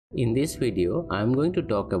In this video, I am going to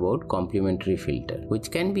talk about complementary filter,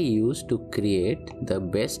 which can be used to create the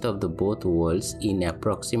best of the both worlds in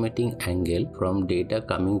approximating angle from data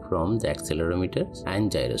coming from the accelerometers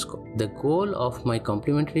and gyroscope. The goal of my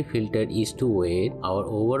complementary filter is to weight our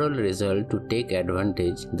overall result to take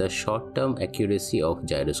advantage the short-term accuracy of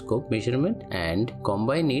gyroscope measurement and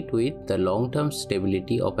combine it with the long-term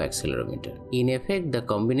stability of accelerometer. In effect, the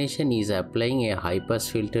combination is applying a high-pass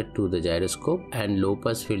filter to the gyroscope and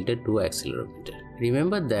low-pass filter to accelerometer.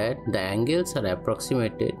 Remember that the angles are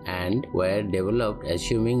approximated and were developed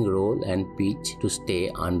assuming roll and pitch to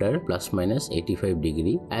stay under ±85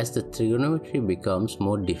 degree, as the trigonometry becomes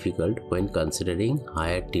more difficult when considering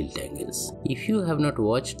higher tilt angles. If you have not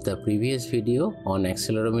watched the previous video on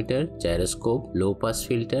accelerometer, gyroscope, low pass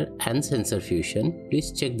filter and sensor fusion,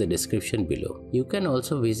 please check the description below. You can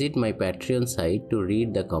also visit my Patreon site to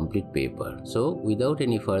read the complete paper. So without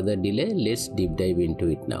any further delay, let's deep dive into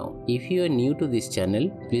it now. If you are new to this channel,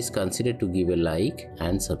 please consider to give a like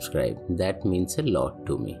and subscribe. That means a lot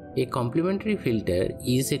to me. A complementary filter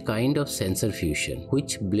is a kind of sensor fusion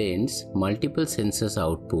which blends multiple sensors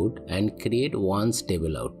output and create one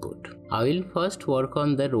stable output. I will first work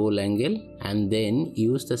on the roll angle and then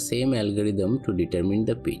use the same algorithm to determine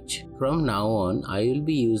the pitch. From now on, I will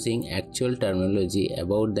be using actual terminology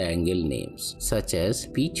about the angle names such as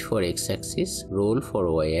pitch for x-axis, roll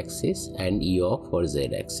for y-axis and yaw for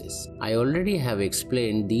z-axis. I already have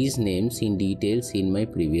explained these names in details in my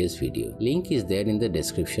previous video. Link is there in the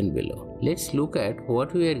description below. Let's look at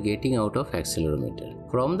what we are getting out of accelerometer.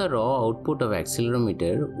 From the raw output of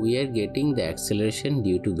accelerometer, we are getting the acceleration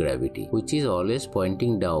due to gravity, which is always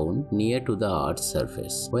pointing down near to the Earth's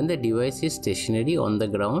surface when the device is stationary on the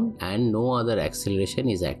ground and no other acceleration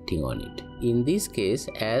is acting on it. In this case,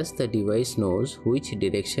 as the device knows which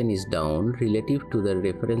direction is down relative to the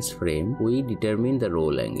reference frame, we determine the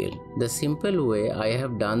roll angle. The simple way I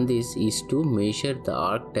have done this is to measure the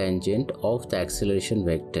arc tangent of the acceleration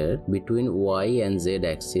vector between y and z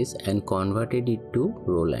axis and converted it to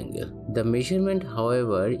roll angle. The measurement,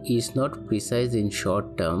 however, is not precise in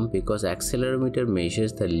short term because accelerometer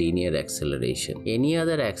measures the linear acceleration. Any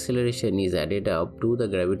other acceleration is added up to the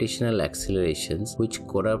gravitational accelerations, which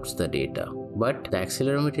corrupts the data. But the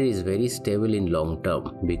accelerometer is very stable in long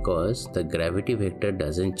term because the gravity vector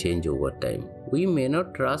doesn't change over time. We may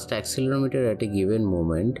not trust accelerometer at a given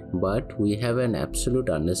moment, but we have an absolute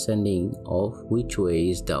understanding of which way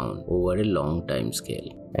is down over a long time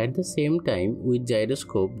scale. At the same time, with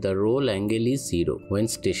gyroscope, the roll angle is 0 when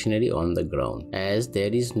stationary on the ground, as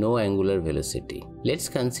there is no angular velocity. Let's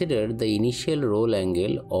consider the initial roll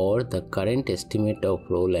angle, or the current estimate of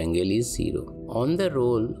roll angle is 0. On the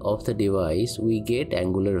roll of the device, we get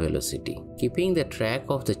angular velocity. Keeping the track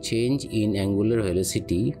of the change in angular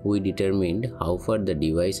velocity, we determined how far the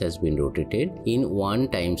device has been rotated in one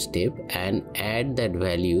time step and add that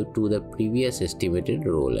value to the previous estimated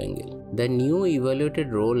roll angle. The new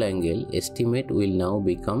evaluated roll angle estimate will now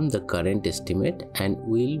become the current estimate and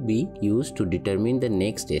will be used to determine the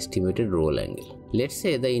next estimated roll angle. Let's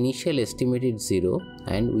say the initial estimate is 0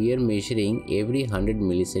 and we are measuring every 100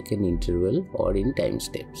 millisecond interval or in time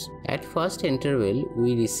steps. At first interval,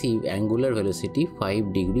 we receive angular velocity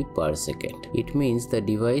 5 degree per second. It means the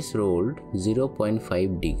device rolled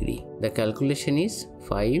 0.5 degree. The calculation is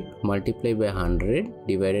 5 multiplied by 100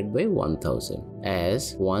 divided by 1000,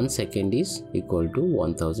 as 1 second is equal to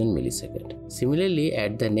 1000 millisecond. Similarly,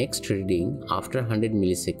 at the next reading after 100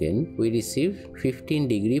 millisecond, we receive 15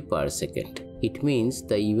 degree per second. It means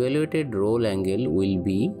the evaluated roll angle will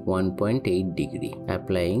be 1.8 degree,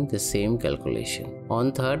 applying the same calculation.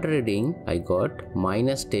 On third reading, I got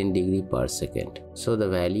minus 10 degree per second. So the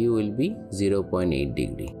value will be 0.8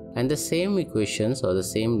 degree. And the same equations or the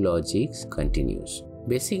same logics continues.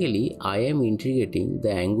 Basically, I am integrating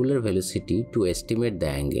the angular velocity to estimate the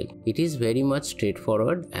angle. It is very much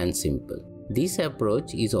straightforward and simple. This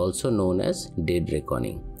approach is also known as dead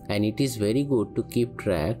reckoning, and it is very good to keep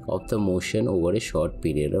track of the motion over a short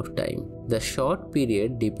period of time. The short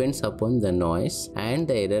period depends upon the noise and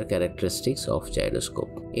the error characteristics of gyroscope.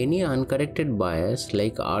 Any uncorrected bias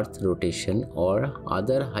like earth rotation or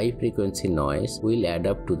other high frequency noise will add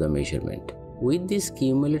up to the measurement. With these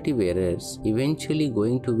cumulative errors, eventually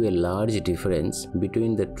going to be a large difference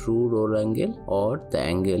between the true roll angle or the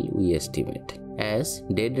angle we estimate. As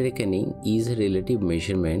dead reckoning is a relative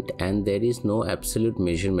measurement and there is no absolute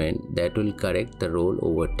measurement that will correct the roll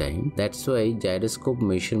over time, that's why gyroscope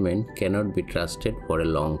measurement cannot be trusted for a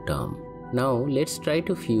long term. Now let's try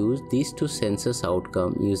to fuse these two sensors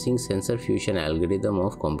outcome using sensor fusion algorithm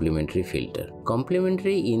of complementary filter.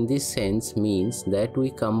 Complementary in this sense means that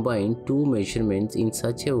we combine two measurements in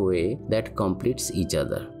such a way that completes each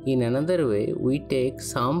other. In another way, we take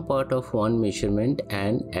some part of one measurement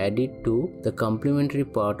and add it to the complementary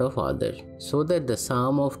part of other, so that the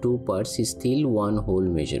sum of two parts is still one whole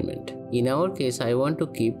measurement. In our case, I want to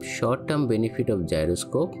keep short-term benefit of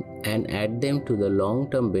gyroscope and add them to the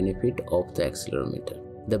long-term benefit of the accelerometer.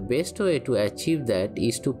 The best way to achieve that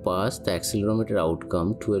is to pass the accelerometer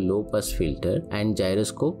outcome to a low-pass filter and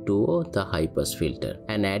gyroscope to the high-pass filter,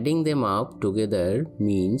 and adding them up together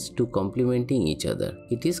means to complementing each other.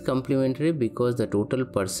 It is complementary because the total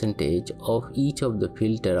percentage of each of the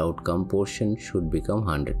filter outcome portion should become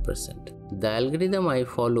 100%. The algorithm I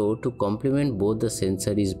follow to complement both the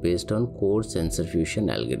sensor is based on core sensor fusion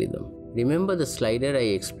algorithm. Remember the slider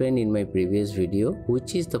I explained in my previous video,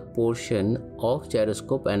 which is the portion of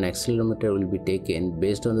gyroscope and accelerometer will be taken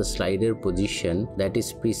based on the slider position that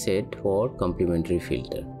is preset for complementary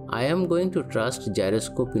filter. I am going to trust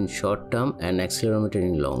gyroscope in short term and accelerometer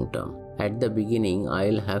in long term. At the beginning, I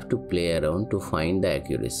will have to play around to find the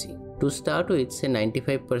accuracy. To start with, say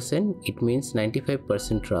 95%, it means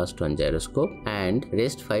 95% trust on gyroscope and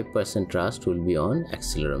rest 5% trust will be on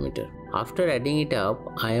accelerometer. After adding it up,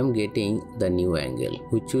 I am getting the new angle,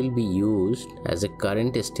 which will be used as a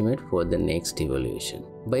current estimate for the next evaluation.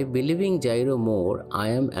 By believing gyro more, I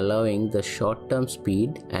am allowing the short-term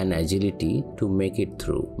speed and agility to make it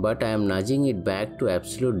through, but I am nudging it back to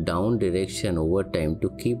absolute down direction over time to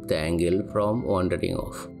keep the angle from wandering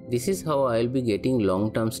off. This is how I will be getting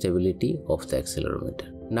long-term stability of the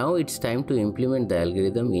accelerometer. Now it's time to implement the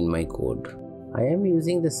algorithm in my code. I am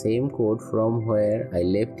using the same code from where I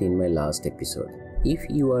left in my last episode. If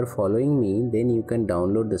you are following me, then you can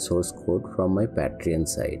download the source code from my Patreon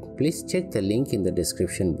site. Please check the link in the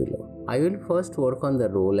description below. I will first work on the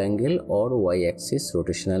roll angle or y-axis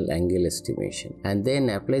rotational angle estimation, and then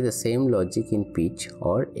apply the same logic in pitch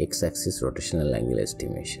or x-axis rotational angle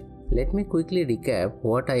estimation. Let me quickly recap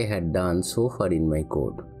what I had done so far in my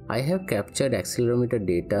code. I have captured accelerometer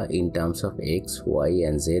data in terms of x, y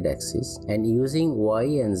and z axis, and using y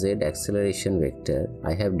and z acceleration vector,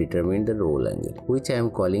 I have determined the roll angle, which I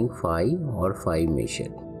am calling phi or phi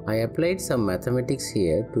measured. I applied some mathematics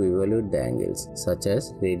here to evaluate the angles, such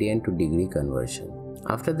as radian to degree conversion.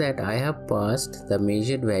 After that, I have passed the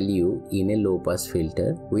measured value in a low-pass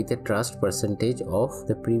filter with a trust percentage of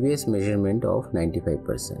the previous measurement of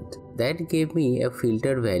 95%. That gave me a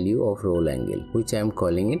filtered value of roll angle, which I am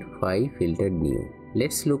calling it phi filtered nu.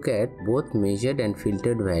 Let's look at both measured and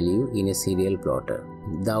filtered value in a serial plotter.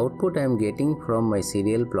 The output I am getting from my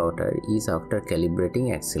serial plotter is after calibrating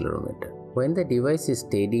accelerometer. When the device is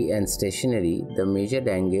steady and stationary, the measured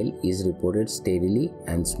angle is reported steadily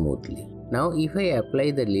and smoothly. Now if I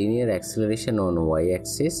apply the linear acceleration on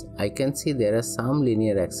y-axis, I can see there are some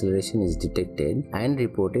linear acceleration is detected and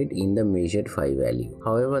reported in the measured phi value.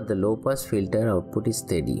 However, the low-pass filter output is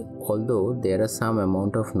steady, although there are some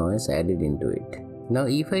amount of noise added into it. Now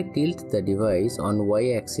if I tilt the device on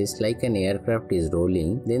y-axis like an aircraft is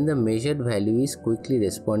rolling, then the measured value is quickly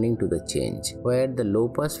responding to the change, where the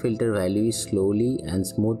low-pass filter value is slowly and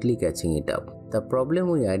smoothly catching it up. The problem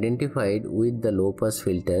we identified with the low-pass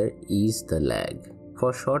filter is the lag.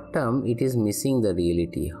 For short term, it is missing the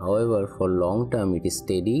reality. However, for long term, it is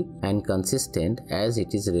steady and consistent as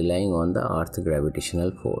it is relying on the Earth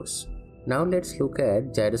gravitational force. Now let's look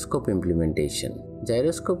at gyroscope implementation.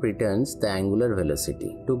 Gyroscope returns the angular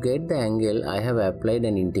velocity. To get the angle, I have applied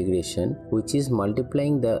an integration which is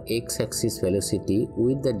multiplying the x-axis velocity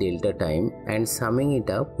with the delta time and summing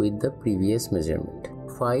it up with the previous measurement.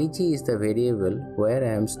 Phi g is the variable where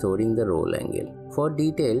I am storing the roll angle. For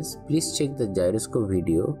details, please check the gyroscope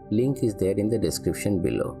video, link is there in the description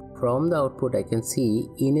below. From the output I can see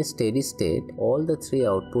in a steady state, all the three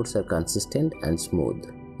outputs are consistent and smooth.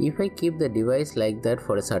 If I keep the device like that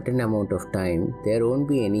for a certain amount of time, there won't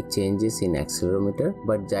be any changes in accelerometer,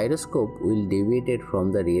 but gyroscope will deviate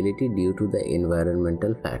from the reality due to the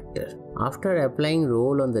environmental factor. After applying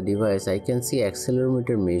roll on the device, I can see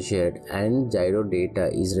accelerometer measured and gyro data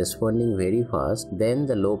is responding very fast than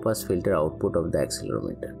the low-pass filter output of the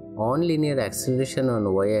accelerometer. On linear acceleration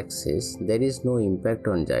on y-axis, there is no impact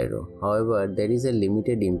on gyro. However, there is a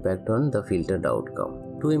limited impact on the filtered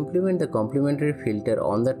outcome. To implement the complementary filter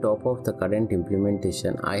on the top of the current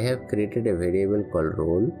implementation, I have created a variable called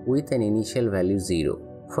roll with an initial value 0.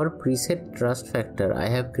 For preset thrust factor, I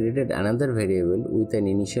have created another variable with an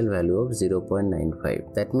initial value of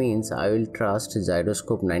 0.95. That means I will trust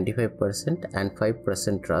gyroscope 95% and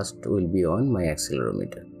 5% trust will be on my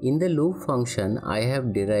accelerometer. In the loop function, I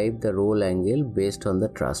have derived the roll angle based on the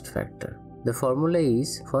thrust factor. The formula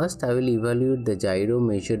is, first I will evaluate the gyro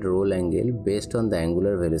measured roll angle based on the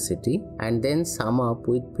angular velocity and then sum up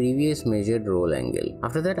with previous measured roll angle.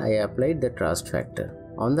 After that, I applied the thrust factor.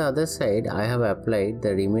 On the other side, I have applied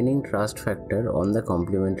the remaining thrust factor on the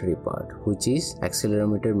complementary part, which is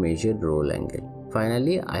accelerometer measured roll angle.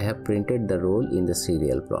 Finally, I have printed the roll in the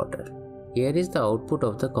serial plotter. Here is the output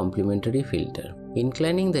of the complementary filter.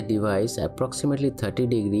 Inclining the device approximately 30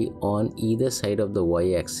 degrees on either side of the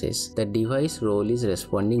y-axis, the device roll is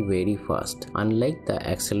responding very fast, unlike the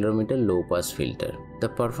accelerometer low-pass filter. The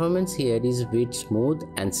performance here is bit smooth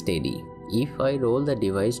and steady. If I roll the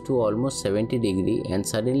device to almost 70 degrees and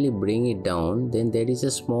suddenly bring it down, then there is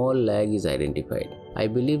a small lag is identified. I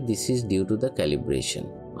believe this is due to the calibration.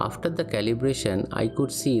 After the calibration, I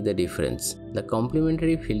could see the difference. The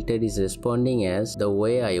complementary filter is responding as the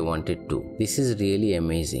way I wanted to. This is really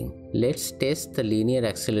amazing. Let's test the linear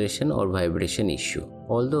acceleration or vibration issue.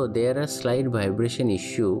 Although there are slight vibration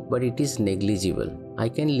issue, but it is negligible. I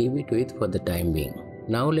can leave it with for the time being.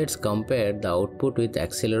 Now let's compare the output with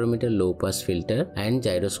accelerometer low pass filter and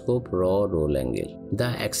gyroscope raw roll angle. The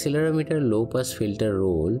accelerometer low pass filter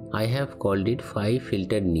roll, I have called it phi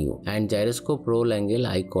filtered nu, and gyroscope roll angle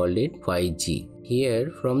I called it phi g.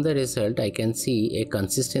 Here from the result I can see a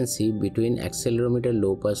consistency between accelerometer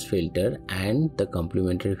low pass filter and the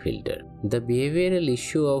complementary filter. The behavioral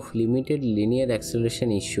issue of limited linear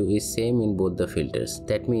acceleration issue is same in both the filters.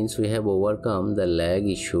 That means we have overcome the lag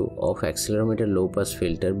issue of accelerometer low pass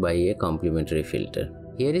filter by a complementary filter.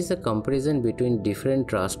 Here is the comparison between different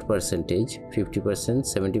thrust percentage 50%,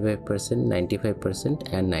 75%,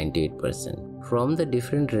 95% and 98%. From the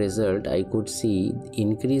different result, I could see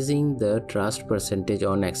increasing the thrust percentage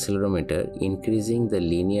on accelerometer, increasing the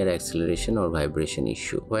linear acceleration or vibration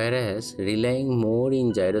issue, whereas relying more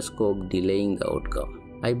in gyroscope delaying the outcome.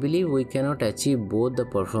 I believe we cannot achieve both the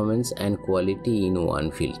performance and quality in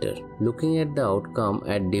one filter. Looking at the outcome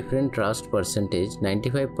at different thrust percentage,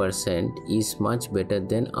 95% is much better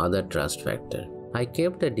than other thrust factor. I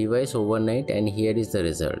kept the device overnight and here is the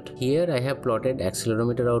result. Here I have plotted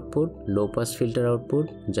accelerometer output, low pass filter output,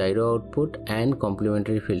 gyro output and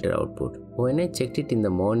complementary filter output. When I checked it in the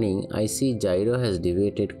morning, I see gyro has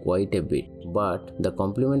deviated quite a bit, but the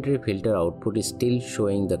complementary filter output is still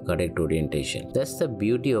showing the correct orientation. That's the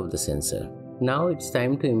beauty of the sensor. Now it's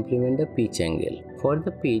time to implement the pitch angle. For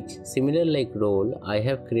the pitch, similar like roll, I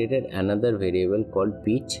have created another variable called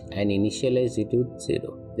pitch and initialized it with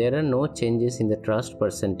 0. There are no changes in the thrust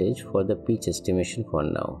percentage for the pitch estimation for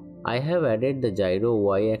now. I have added the gyro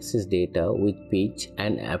y-axis data with pitch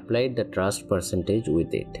and applied the thrust percentage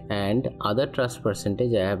with it, and other thrust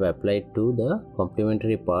percentage I have applied to the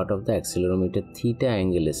complementary part of the accelerometer theta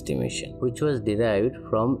angle estimation, which was derived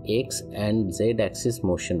from x and z axis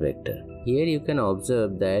motion vector. Here you can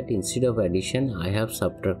observe that instead of addition I have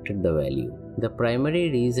subtracted the value. The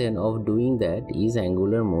primary reason of doing that is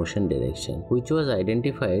angular motion direction, which was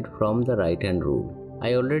identified from the right hand rule.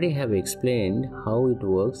 I already have explained how it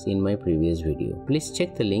works in my previous video. Please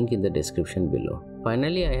check the link in the description below.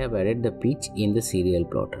 Finally, I have added the pitch in the serial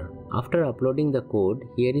plotter. After uploading the code,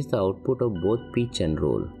 here is the output of both pitch and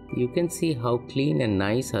roll. You can see how clean and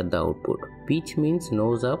nice are the output. Pitch means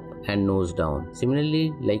nose up and nose down.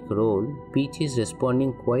 Similarly, like roll, pitch is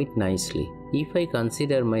responding quite nicely. If I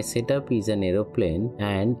consider my setup is an aeroplane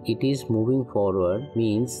and it is moving forward,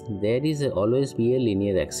 means there is always be a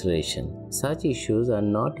linear acceleration. Such issues are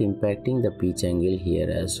not impacting the pitch angle here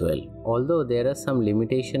as well. Although there are some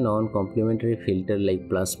limitation on complementary filter like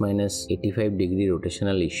plus minus 85 degree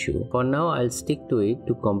rotational issue, for now I'll stick to it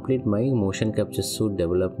to complete my motion capture suite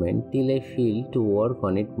development till I feel to work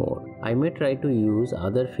on it more. I may try to use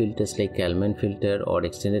other filters like Kalman filter or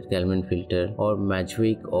extended Kalman filter or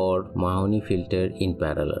Magic or Mahoney filter in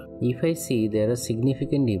parallel. If I see there are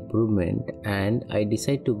significant improvement and I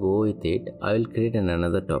decide to go with it, I will create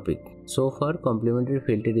another topic. So far, complementary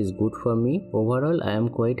filter is good for me. Overall, I am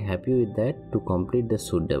quite happy with that to complete the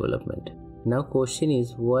suite development. Now question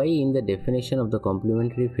is, why in the definition of the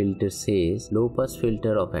complementary filter says low pass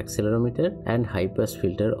filter of accelerometer and high pass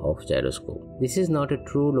filter of gyroscope? This is not a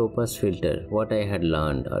true low pass filter, what I had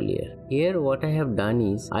learned earlier. Here what I have done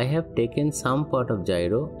is, I have taken some part of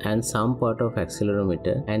gyro and some part of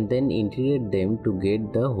accelerometer and then integrated them to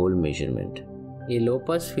get the whole measurement. A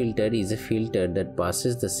low-pass filter is a filter that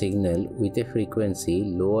passes the signal with a frequency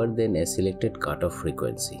lower than a selected cutoff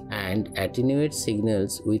frequency and attenuates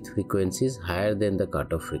signals with frequencies higher than the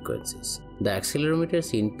cutoff frequencies. The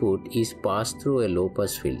accelerometer's input is passed through a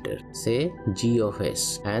low-pass filter, say G of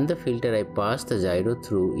S, and the filter I pass the gyro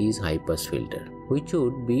through is high-pass filter, which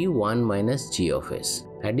would be 1 minus G of S.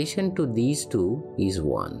 Addition to these two is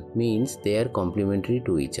 1, means they are complementary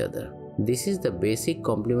to each other. This is the basic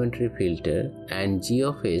complementary filter, and G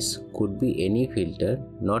of S could be any filter,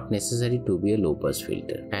 not necessary to be a low-pass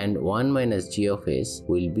filter, and 1 minus G of S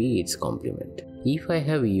will be its complement. If I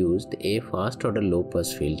have used a first order low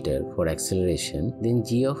pass filter for acceleration, then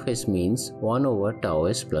G of S means 1 over tau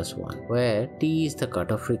S plus 1, where T is the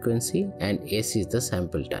cutoff frequency and S is the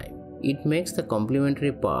sample time. It makes the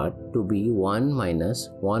complementary part to be 1 minus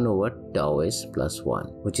 1 over tau S plus 1,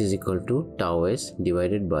 which is equal to tau S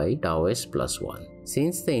divided by tau S plus 1.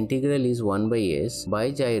 Since the integral is 1 by S by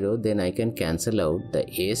gyro, then I can cancel out the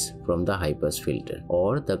S from the high pass filter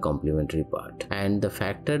or the complementary part and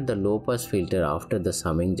factor the low pass filter after the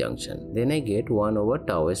summing junction. Then I get 1 over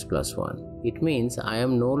tau S plus 1. It means I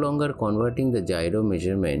am no longer converting the gyro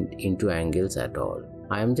measurement into angles at all.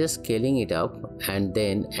 I am just scaling it up and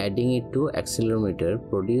then adding it to accelerometer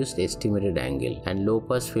produced estimated angle and low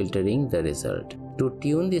pass filtering the result. To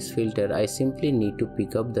tune this filter, I simply need to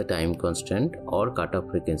pick up the time constant or cutoff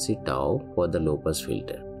frequency tau for the low pass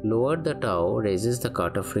filter. Lower the tau raises the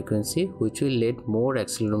cutoff frequency, which will let more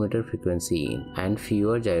accelerometer frequency in and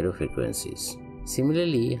fewer gyro frequencies.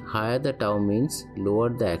 Similarly, higher the tau means lower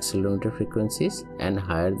the accelerometer frequencies and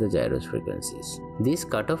higher the gyros frequencies. This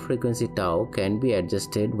cutoff frequency tau can be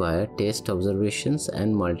adjusted via test observations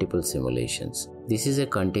and multiple simulations. This is a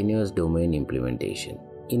continuous domain implementation.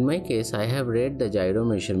 In my case, I have read the gyro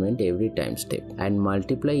measurement every time step and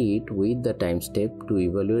multiply it with the time step to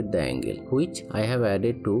evaluate the angle, which I have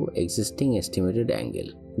added to existing estimated angle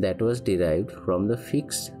that was derived from the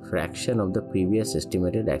fixed fraction of the previous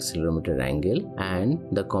estimated accelerometer angle and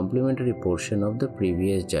the complementary portion of the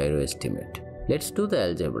previous gyro estimate. Let's do the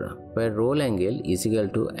algebra, where roll angle is equal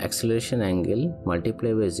to acceleration angle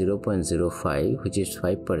multiplied by 0.05, which is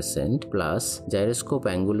 5%, plus gyroscope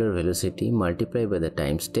angular velocity multiplied by the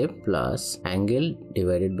time step plus angle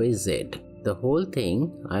divided by z. The whole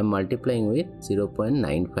thing I am multiplying with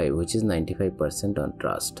 0.95, which is 95% on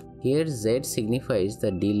thrust. Here z signifies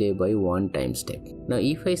the delay by one time step. Now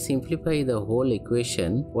if I simplify the whole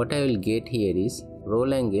equation, what I will get here is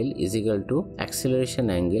roll angle is equal to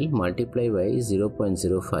acceleration angle multiplied by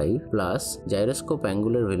 0.05 plus gyroscope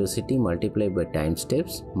angular velocity multiplied by time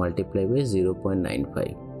steps multiplied by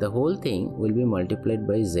 0.95. The whole thing will be multiplied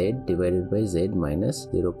by z divided by z minus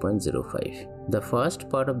 0.05. The first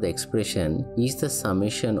part of the expression is the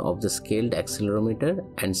summation of the scaled accelerometer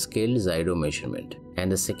and scaled gyro measurement,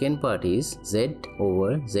 and the second part is z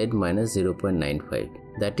over z minus 0.95.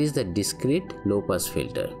 That is the discrete low pass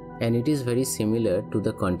filter, and it is very similar to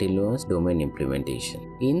the continuous domain implementation.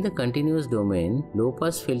 In the continuous domain, low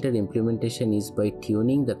pass filter implementation is by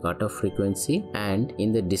tuning the cutoff frequency, and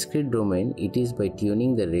in the discrete domain it is by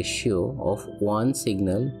tuning the ratio of one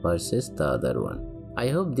signal versus the other one. I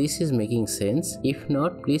hope this is making sense. If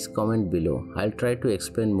not, please comment below. I'll try to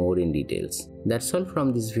explain more in details. That's all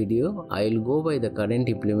from this video. I'll go by the current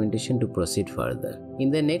implementation to proceed further. In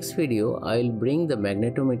the next video, I'll bring the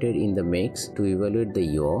magnetometer in the mix to evaluate the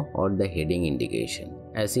yaw or the heading indication.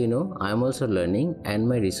 As you know, I am also learning, and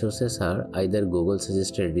my resources are either Google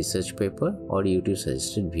suggested research paper or YouTube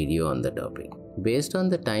suggested video on the topic. Based on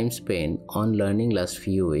the time spent on learning last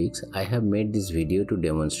few weeks, I have made this video to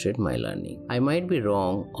demonstrate my learning. I might be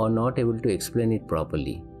wrong or not able to explain it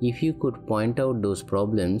properly. If you could point out those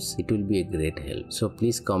problems, it will be a great help. So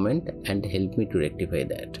please comment and help me to rectify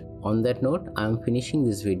that. On that note, I am finishing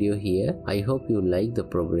this video here. I hope you like the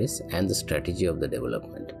progress and the strategy of the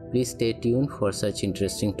development. Please stay tuned for such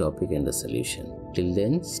interesting topic and the solution. Till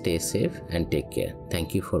then, stay safe and take care.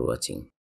 Thank you for watching.